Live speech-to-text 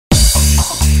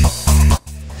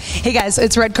Hey guys,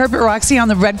 it's Red Carpet Roxy on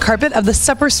the red carpet of the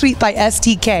Supper Suite by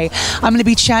STK. I'm going to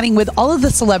be chatting with all of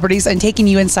the celebrities and taking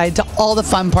you inside to all the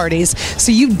fun parties,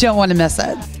 so you don't want to miss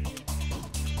it.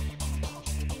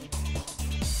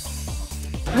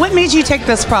 What made you take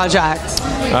this project?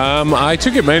 I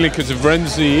took it mainly because of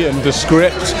Renzi and the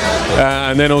script,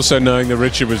 and then also knowing that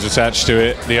Richard was attached to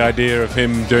it. The idea of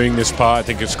him doing this part, I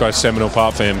think it's quite a seminal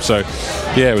part for him. So,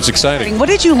 yeah, it was exciting. What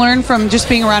did you learn from just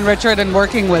being around Richard and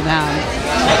working with him?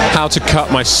 How to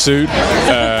cut my suit,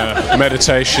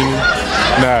 meditation.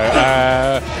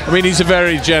 No, I mean, he's a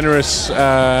very generous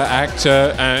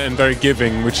actor and very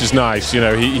giving, which is nice. You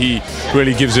know, he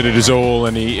really gives it his all,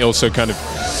 and he also kind of,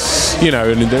 you know,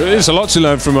 and there's a lot to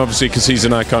learn from, obviously, because he's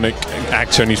an iconic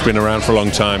actor and he's been around for a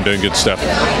long time doing good stuff.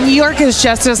 New York is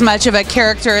just as much of a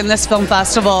character in this film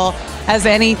festival as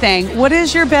anything. What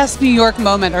is your best New York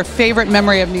moment or favorite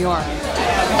memory of New York?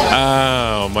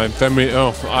 Oh, my memory.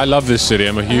 Oh, I love this city.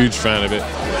 I'm a huge fan of it.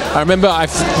 I remember I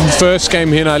first came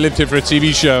here and I lived here for a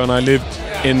TV show, and I lived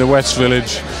in the West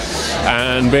Village,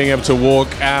 and being able to walk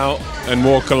out and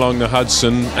walk along the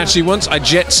Hudson. Actually, once I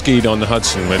jet skied on the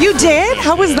Hudson. You did?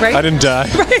 How was that? I didn't die.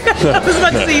 I was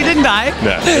about to say you didn't die.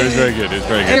 No, it was very good. It was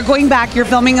very good. You're going back. You're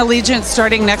filming Allegiant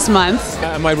starting next month.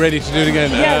 Am I ready to do it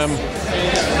again? Yes.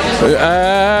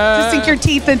 Just sink your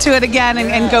teeth into it again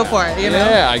and go for it, you know?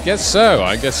 Yeah, I guess so.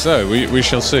 I guess so. We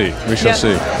shall see. We shall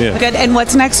see. Yeah. Good. And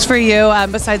what's next for you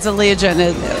besides Allegiant?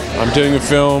 I'm doing a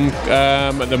film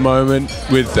at the moment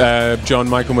with John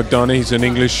Michael McDonough. He's an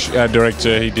English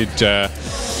director. He did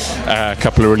a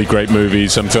couple of really great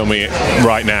movies. I'm filming it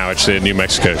right now, actually, in New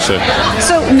Mexico.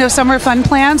 So no summer fun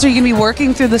plans? Are you going to be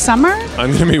working through the summer? I'm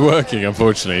going to be working,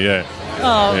 unfortunately, yeah.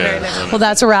 Oh, very nice. Well,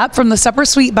 that's a wrap from the Supper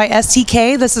Suite by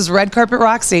STK. This is Red Carpet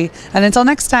Roxy. And until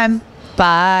next time,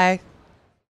 bye.